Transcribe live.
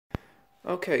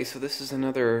Okay, so this is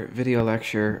another video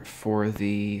lecture for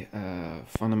the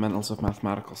Fundamentals of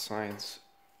Mathematical Science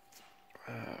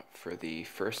for the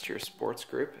first year sports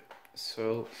group.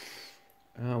 So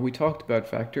we talked about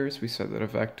vectors. We said that a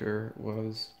vector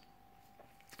was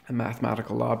a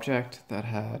mathematical object that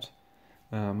had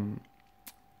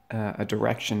a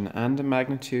direction and a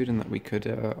magnitude, and that we could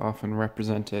often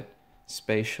represent it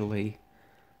spatially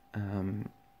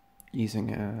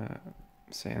using,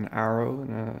 say, an arrow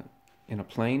in a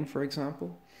plane, for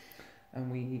example. And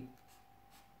we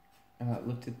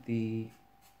looked at the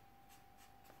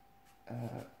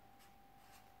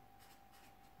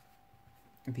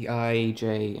I,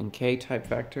 j, and k type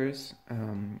vectors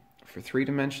for 3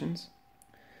 dimensions.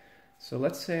 So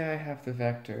let's say I have the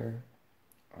vector.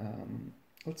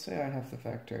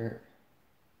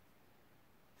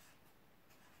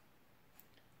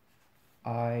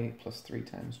 I plus 3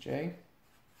 times j.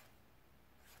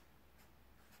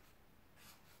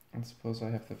 And suppose I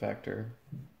have the vector,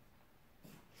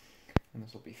 and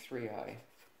this will be 3i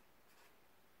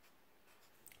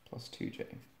plus 2j.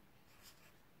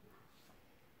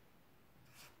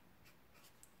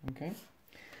 Okay?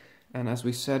 And as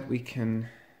we said, we can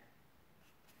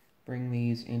bring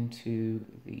these into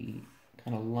the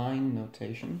kind of line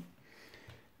notation.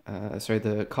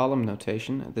 The column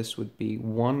notation. This would be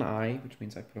 1i, which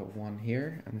means I put a 1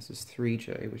 here, and this is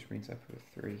 3j, which means I put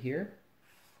a 3 here.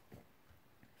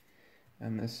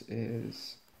 And this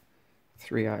is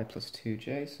 3i plus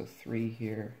 2j, so 3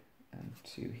 here and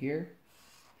 2 here.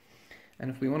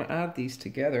 And if we want to add these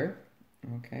together,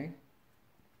 okay,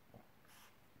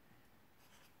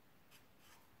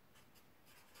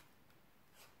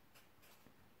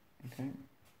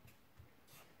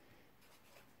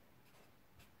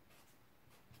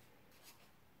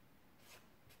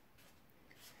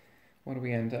 what do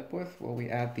we end up with? Well, we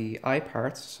add the I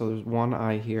parts, so there's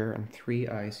 1i here and 3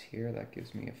 i's here. That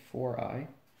gives me a 4i.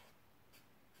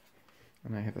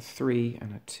 And I have a 3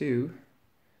 and a 2,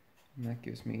 and that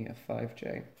gives me a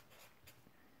 5j.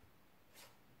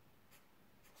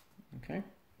 Okay?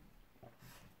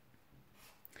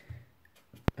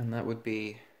 And that would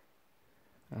be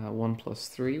 1 plus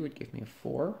 3 would give me a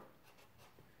 4,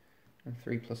 and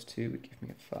 3 plus 2 would give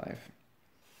me a 5.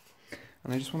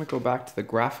 And I just want to go back to the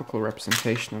graphical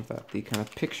representation of that, the kind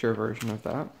of picture version of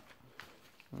that.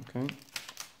 Okay.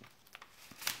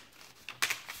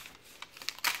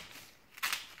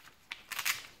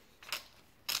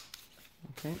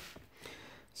 Okay.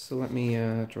 So let me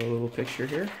draw a little picture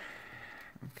here.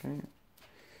 Okay.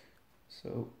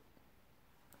 So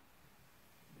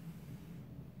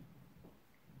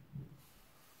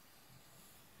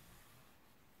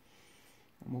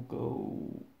and we'll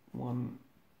go 1,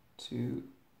 2,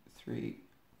 3,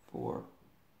 4,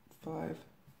 5.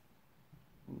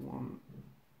 1,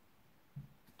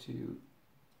 2,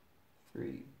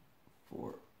 3,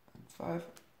 4, and 5.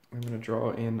 I'm going to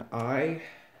draw in I.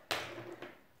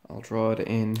 I'll draw it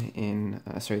in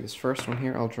this first one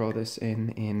here, I'll draw this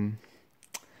in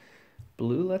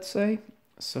blue, let's say.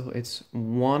 So it's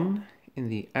 1 in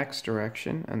the x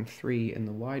direction and 3 in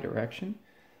the y direction.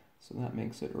 So that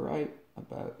makes it right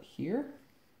about here.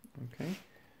 Okay.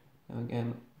 Now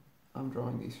again, I'm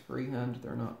drawing these freehand.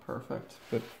 They're not perfect,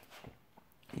 but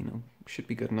should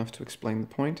be good enough to explain the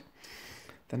point.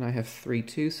 Then I have 3,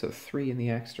 2, so 3 in the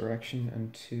x direction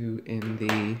and 2 in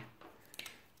the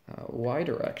y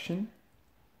direction.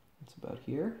 It's about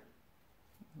here.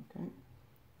 Okay.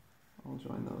 I'll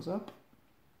join those up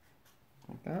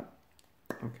like that.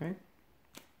 Okay.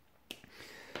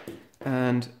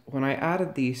 And when I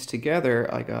added these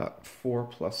together, I got 4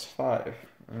 plus 5.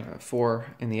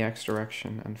 4 in the x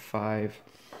direction and 5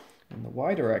 in the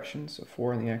y direction. So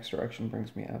 4 in the x direction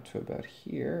brings me up to about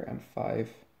here, and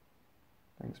 5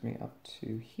 brings me up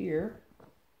to here.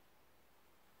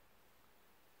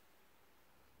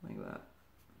 Like that.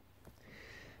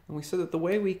 And we said that the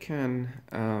way we can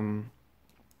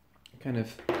kind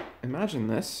of imagine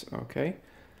this, okay,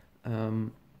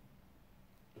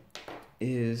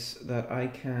 is that I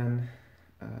can,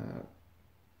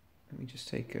 let me just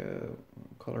take a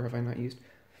color have I not used?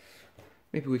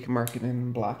 Maybe we can mark it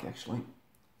in black, actually.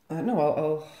 No,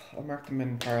 I'll mark them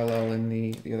in parallel in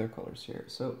the other colors here.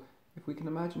 So if we can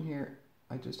imagine here,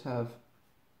 I just have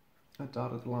a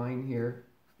dotted line here,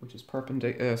 which is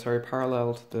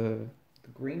parallel to the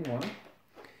green one,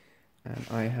 and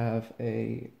I have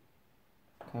a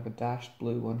kind of a dashed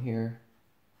blue one here,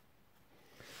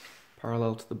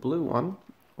 parallel to the blue one.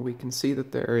 We can see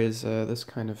that there is this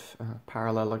kind of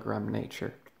parallelogram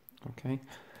nature, okay,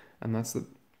 and that's the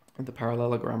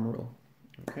parallelogram rule.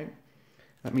 Okay,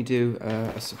 let me do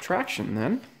a subtraction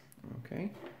then. Okay,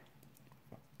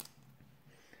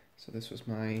 So this was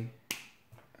my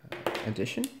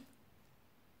addition.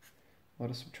 What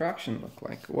does subtraction look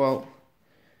like? Well,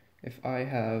 if I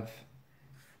have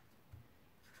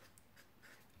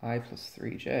I plus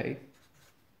 3j,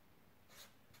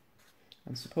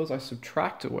 and suppose I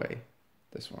subtract away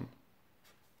this one,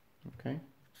 okay?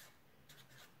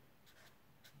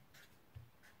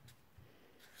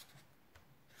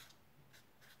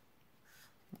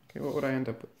 Okay, what would I end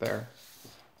up with there?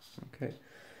 Okay,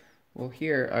 well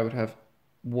here I would have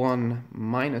 1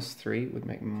 minus 3 would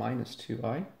make minus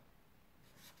 2i.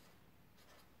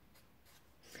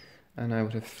 And I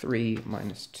would have 3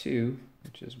 minus 2,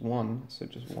 which is 1, so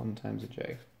just 1 times a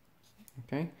j.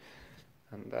 Okay,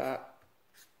 and that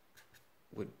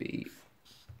would be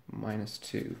minus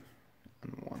 2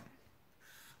 and 1.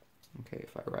 Okay,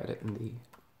 if I write it in the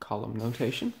column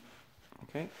notation.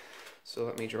 Okay, so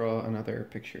let me draw another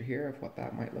picture here of what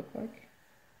that might look like.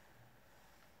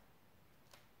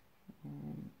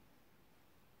 I'm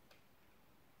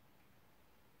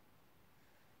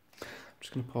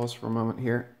just going to pause for a moment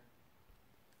here.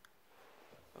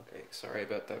 Okay, sorry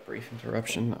about that brief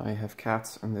interruption. I have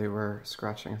cats and they were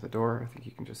scratching at the door. I think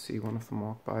you can just see one of them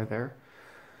walk by there.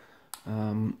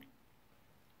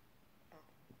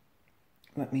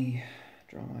 Let me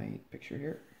draw my picture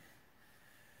here.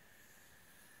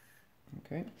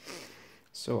 Okay,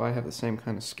 so I have the same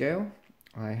kind of scale.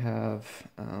 I have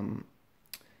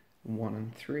 1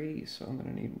 and 3, so I'm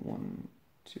going to need 1,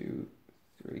 2,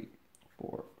 3,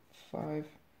 4, 5.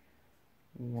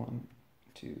 1,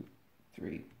 2,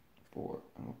 3, 4,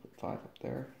 and we'll put 5 up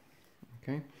there.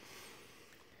 Okay,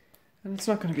 and it's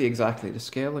not going to be exactly to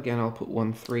scale. Again, I'll put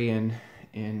 1, 3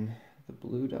 in the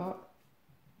blue dot.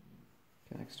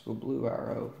 Next to a blue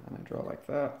arrow, and I draw like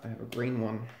that. I have a green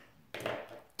one,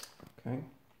 okay,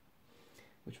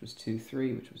 which was 2,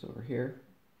 3, which was over here.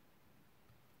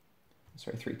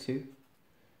 Sorry, 3, 2,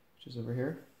 which is over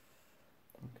here.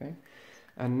 Okay,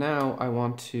 and now I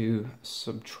want to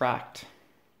subtract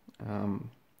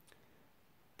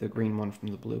the green one from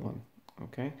the blue one.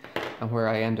 Okay, and where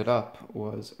I ended up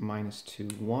was minus 2,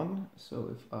 1. So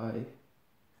if I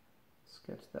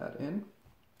sketch that in,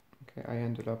 okay, I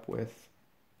ended up with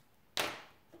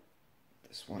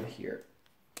this one here,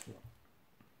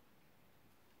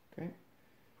 okay,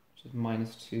 which is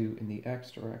minus 2 in the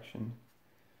x direction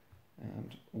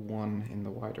and 1 in the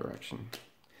y direction.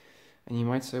 And you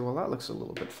might say, well, that looks a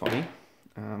little bit funny,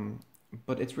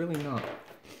 but it's really not,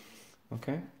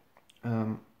 okay,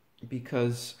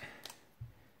 because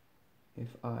if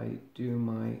I do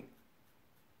my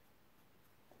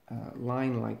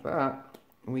line like that,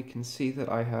 we can see that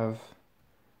I have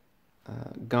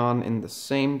gone in the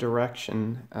same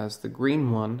direction as the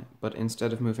green one, but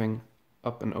instead of moving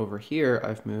up and over here,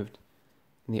 I've moved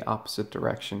in the opposite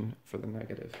direction for the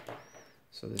negative.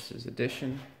 So this is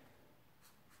addition.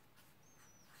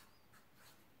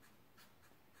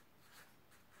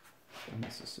 And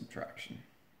this is subtraction.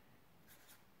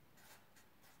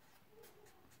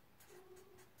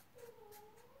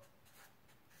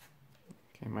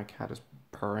 Okay, my cat is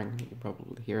purring. You can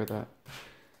probably hear that.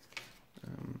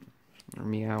 Or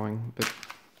meowing, but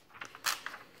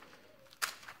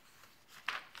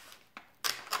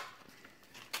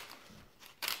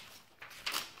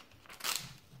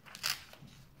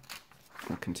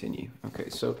I'll continue. Okay,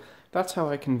 so that's how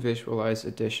I can visualize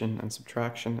addition and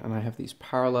subtraction, and I have these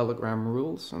parallelogram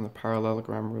rules, and the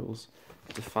parallelogram rules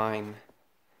define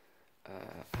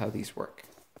how these work.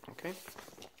 Okay,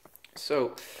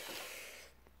 so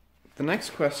the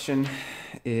next question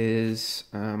is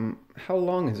how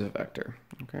long is a vector?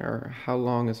 Okay, or how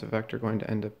long is a vector going to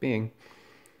end up being?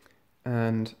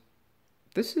 And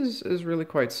this is really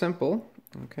quite simple.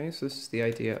 Okay, so this is the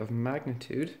idea of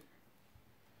magnitude.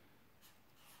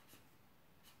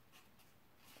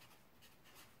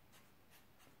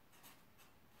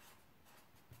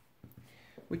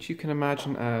 Which you can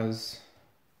imagine as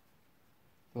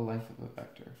the length of a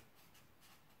vector.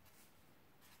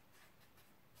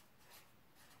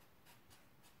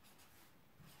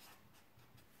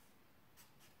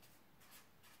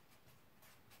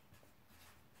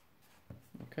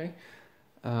 Okay,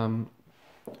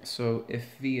 so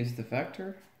if v is the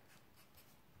vector,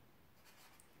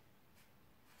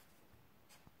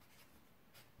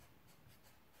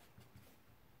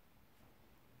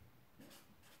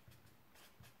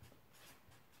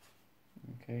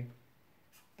 okay,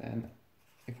 then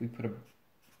if we put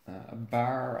a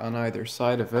bar on either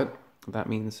side of it, that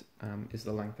means is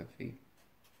the length of v,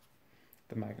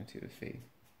 the magnitude of v.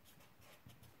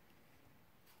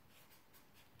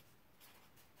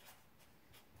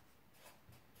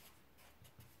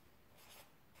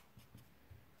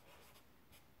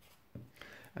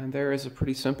 And there is a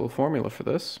pretty simple formula for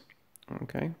this,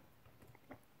 okay?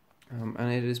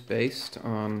 And it is based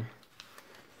on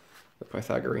the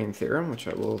Pythagorean theorem, which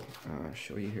I will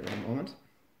show you here in a moment.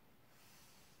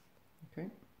 Okay.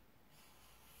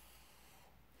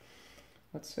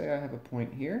 Let's say I have a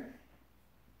point here,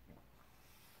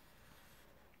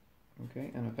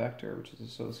 okay, and a vector which is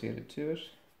associated to it,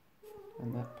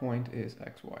 and that point is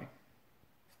xy.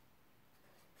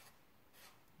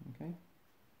 Okay.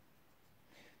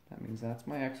 That means that's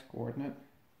my x-coordinate,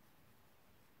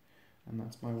 and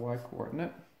that's my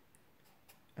y-coordinate,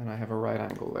 and I have a right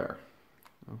angle there.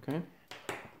 Okay.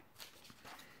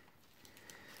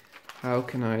 How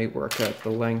can I work out the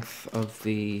length of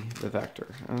the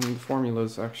vector? And the formula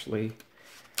is actually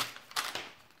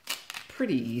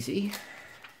pretty easy,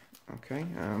 okay,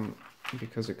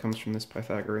 because it comes from this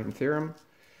Pythagorean theorem,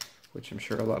 which I'm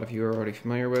sure a lot of you are already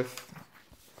familiar with.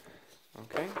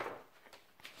 Okay,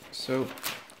 so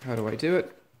how do I do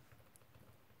it?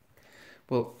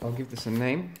 Well, I'll give this a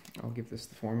name. I'll give this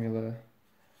the formula,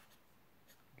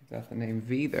 give that the name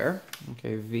v there.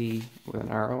 Okay, v with an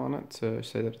arrow on it to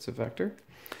say that it's a vector.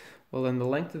 Well, then the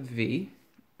length of v,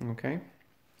 okay,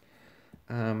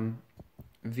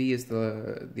 v is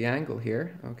the angle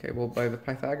here. Okay, well, by the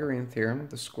Pythagorean theorem,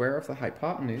 the square of the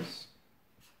hypotenuse,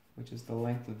 which is the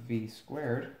length of v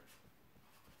squared,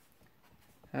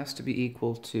 has to be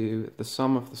equal to the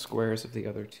sum of the squares of the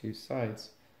other two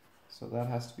sides. So that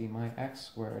has to be my x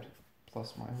squared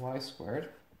plus my y squared.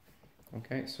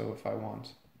 Okay, so if I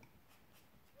want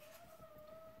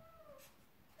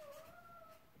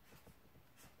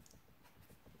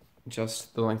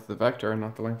just the length of the vector and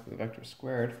not the length of the vector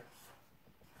squared,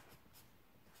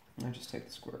 I just take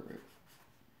the square root.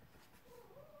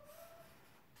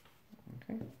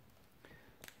 Okay.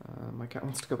 My cat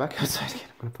wants to go back outside again.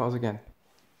 I'm going to pause again.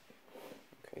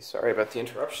 Okay, sorry about the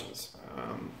interruptions.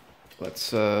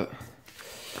 Let's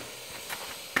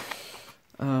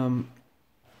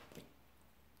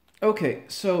okay,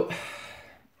 so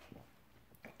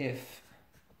if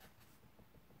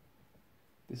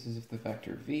this is if the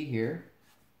vector v here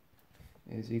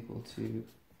is equal to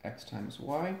x times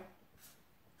y,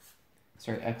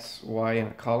 sorry, x, y in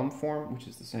a column form, which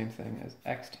is the same thing as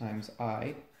x times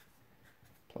I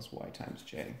plus y times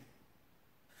j.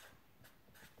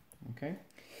 Okay,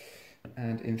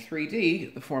 and in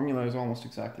 3D, the formula is almost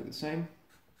exactly the same.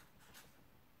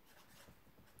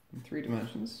 In 3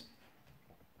 dimensions,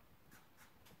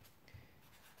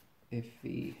 if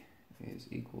v is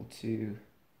equal to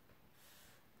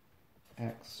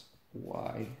x,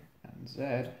 y, and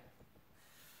z,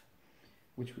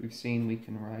 which we've seen we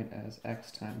can write as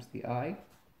x times the I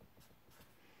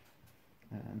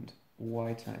and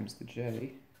y times the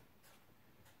j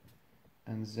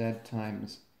and z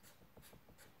times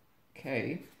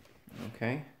k,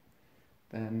 okay,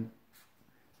 then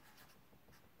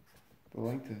the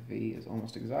length of v is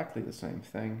almost exactly the same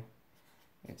thing.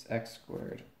 It's x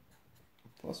squared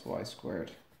plus y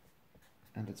squared,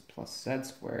 and it's plus z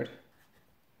squared,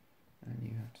 and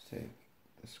you have to take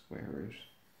the square root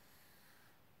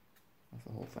of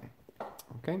the whole thing.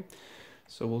 Okay,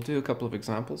 so we'll do a couple of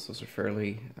examples. Those are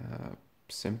fairly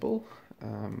simple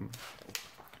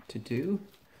to do.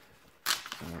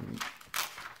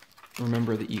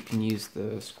 Remember that you can use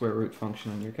the square root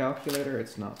function on your calculator.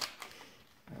 It's not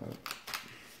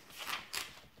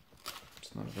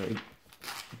a very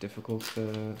difficult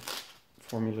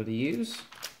formula to use.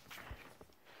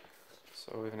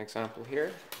 So we have an example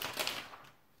here.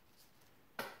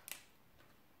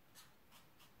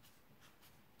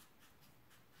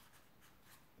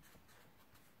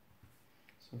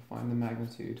 So find the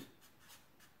magnitude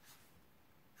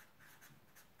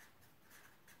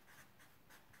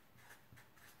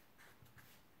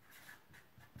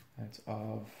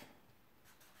of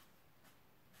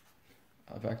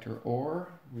a vector or,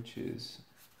 which is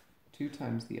 2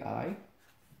 times the I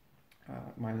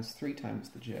minus 3 times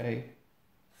the j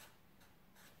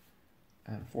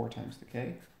and 4 times the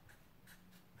k,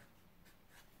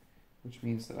 which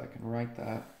means that I can write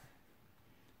that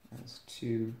as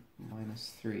 2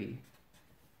 minus 3,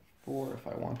 4 if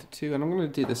I wanted to. And I'm going to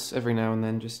do this every now and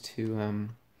then just to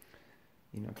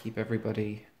you know, keep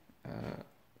everybody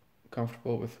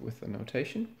comfortable with the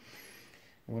notation.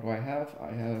 What do I have?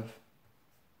 I have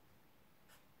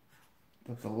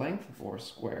that the length of or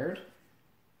squared,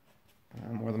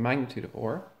 or the magnitude of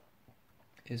or,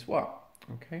 is what?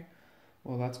 Okay,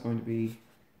 well that's going to be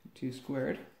 2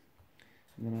 squared,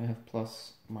 and then I have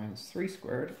plus minus 3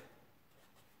 squared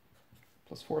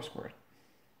plus 4 squared.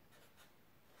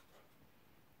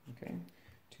 Okay,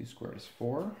 2 squared is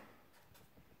 4,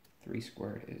 3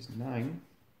 squared is 9,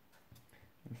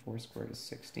 and 4 squared is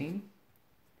 16.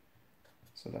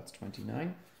 So that's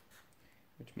 29,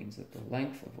 which means that the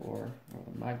length of or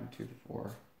the magnitude of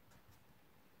or,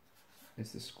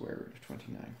 is the square root of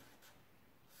 29.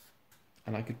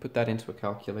 And I could put that into a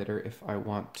calculator if I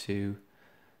want to,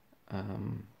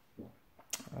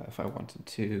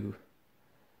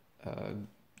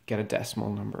 get a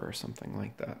decimal number or something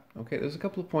like that. Okay, there's a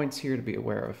couple of points here to be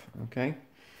aware of, okay?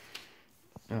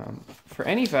 For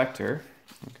any vector,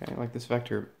 okay, like this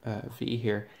vector v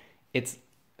here,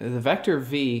 the vector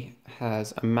v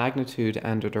has a magnitude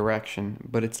and a direction,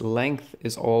 but its length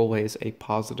is always a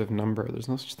positive number. There's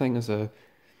no such thing as a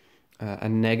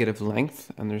negative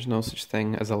length, and there's no such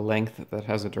thing as a length that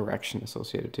has a direction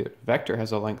associated to it. A vector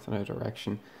has a length and a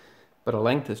direction, but a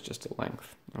length is just a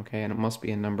length, okay? And it must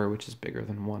be a number which is bigger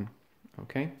than 1,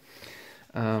 okay?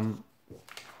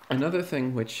 Another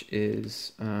thing which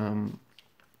is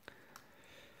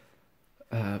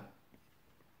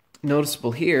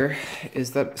noticeable here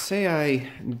is that, say I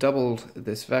doubled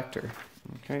this vector,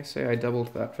 okay? Say I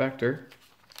doubled that vector,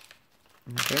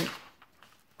 okay?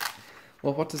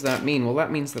 Well, what does that mean? Well, that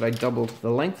means that I doubled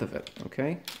the length of it,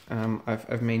 okay?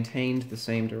 I've maintained the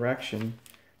same direction,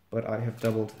 but I have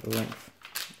doubled the length,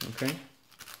 okay?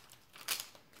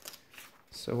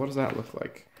 So what does that look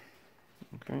like?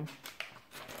 Okay.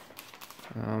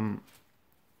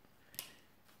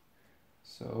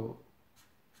 So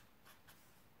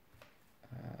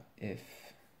if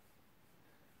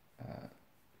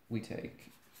we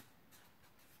take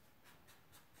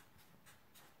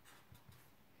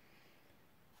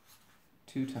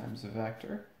two times a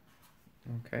vector,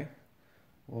 okay,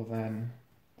 well then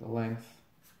the length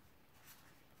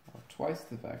of twice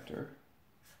the vector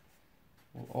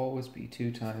will always be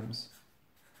 2 times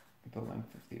the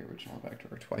length of the original vector,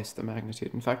 or twice the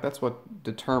magnitude. In fact, that's what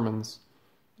determines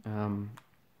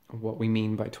what we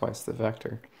mean by twice the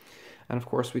vector. And of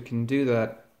course, we can do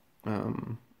that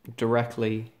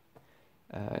directly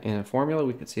in a formula.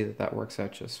 We could see that that works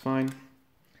out just fine.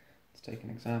 Let's take an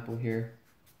example here.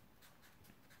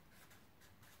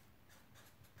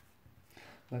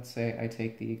 Let's say I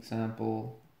take the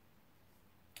example,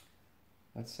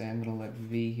 let's say I'm going to let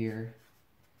v here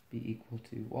be equal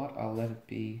to what? I'll let it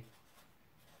be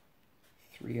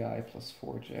 3i plus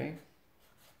 4j.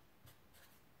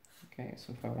 Okay,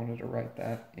 so if I wanted to write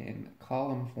that in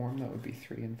column form, that would be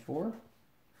 3 and 4.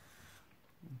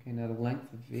 Okay, now the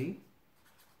length of v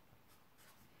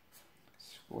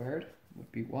squared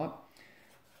would be what?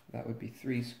 That would be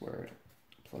 3 squared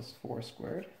plus 4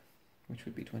 squared, which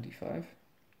would be 25.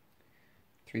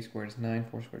 3 squared is 9,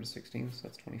 4 squared is 16, so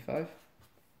that's 25.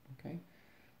 Okay,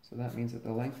 so that means that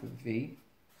the length of v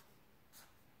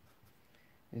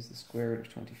is the square root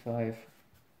of 25,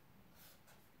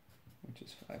 which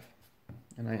is 5.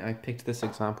 And I picked this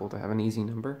example to have an easy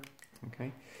number.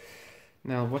 Okay,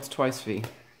 now what's twice v?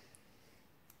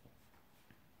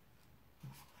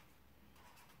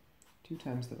 2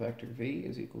 times the vector v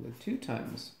is equal to 2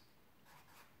 times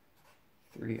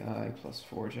 3i plus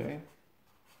 4j,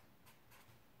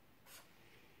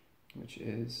 which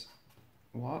is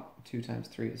what? 2 times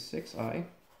 3 is 6i.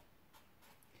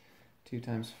 2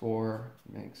 times 4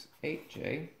 makes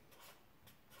 8j,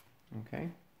 okay,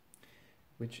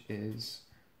 which is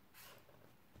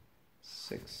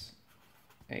 6,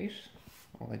 8.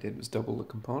 All I did was double the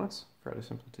components, fairly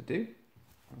simple to do,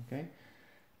 okay,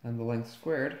 and the length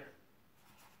squared,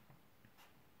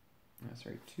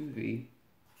 sorry, 2v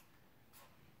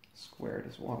squared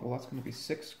is what? Well, that's going to be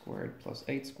 6 squared plus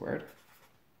 8 squared,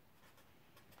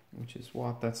 which is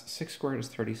what? That's 6 squared is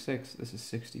 36, this is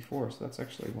 64, so that's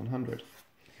actually 100.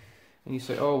 And you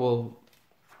say, oh, well,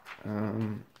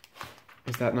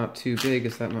 is that not too big?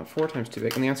 Is that not 4 times too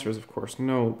big? And the answer is, of course,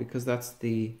 no, because that's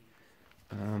the,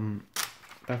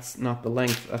 that's not the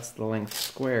length, that's the length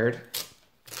squared.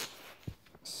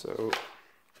 So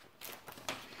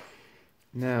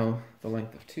now the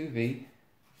length of 2v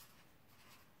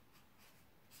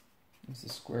is the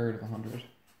square root of 100.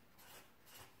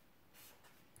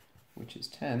 Which is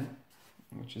 10,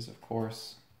 which is, of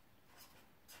course,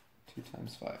 2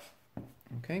 times 5.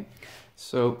 Okay,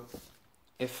 so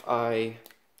if I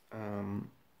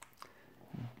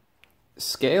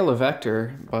scale a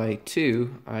vector by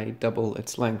 2, I double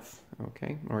its length,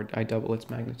 okay, or I double its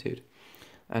magnitude.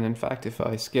 And in fact, if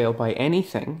I scale by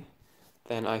anything,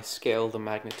 then I scale the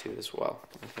magnitude as well.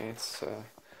 Okay, it's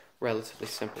relatively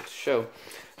simple to show.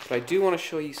 But I do want to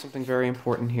show you something very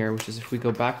important here, which is if we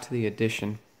go back to the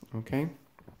addition, okay,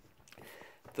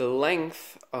 the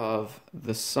length of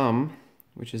the sum,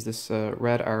 which is this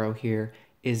red arrow here,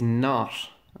 is not,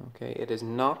 okay, it is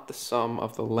not the sum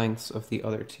of the lengths of the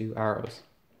other 2 arrows.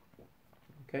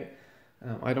 Okay,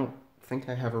 I don't think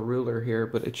I have a ruler here,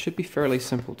 but it should be fairly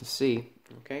simple to see.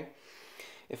 Okay,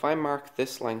 if I mark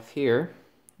this length here,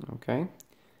 okay,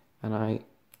 and I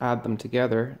add them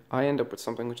together, I end up with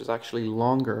something which is actually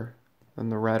longer than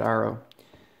the red arrow.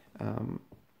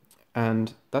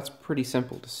 And that's pretty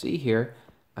simple to see here.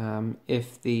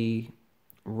 If the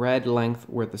red length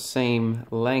were the same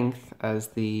length as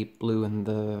the blue and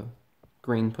the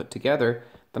green put together,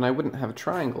 then I wouldn't have a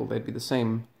triangle. They'd be the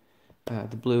same.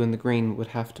 The blue and the green would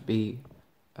have to be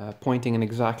pointing in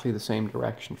exactly the same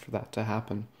direction for that to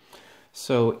happen.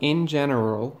 So in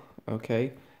general,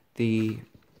 okay, the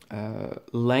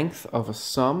length of a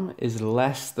sum is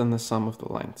less than the sum of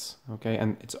the lengths, okay,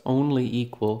 and it's only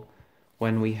equal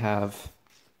when we have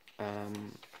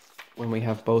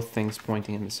both things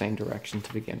pointing in the same direction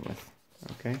to begin with,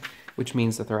 okay, which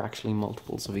means that they're actually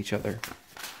multiples of each other.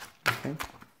 Okay,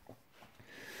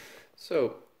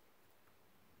 so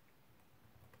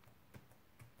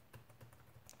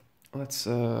let's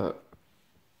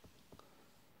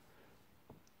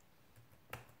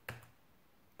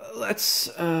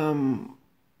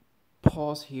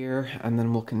pause here, and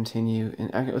then we'll continue.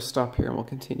 I'll stop here and we'll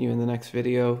continue in the next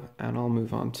video, and I'll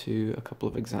move on to a couple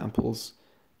of examples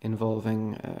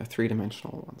involving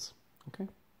three-dimensional ones. Okay.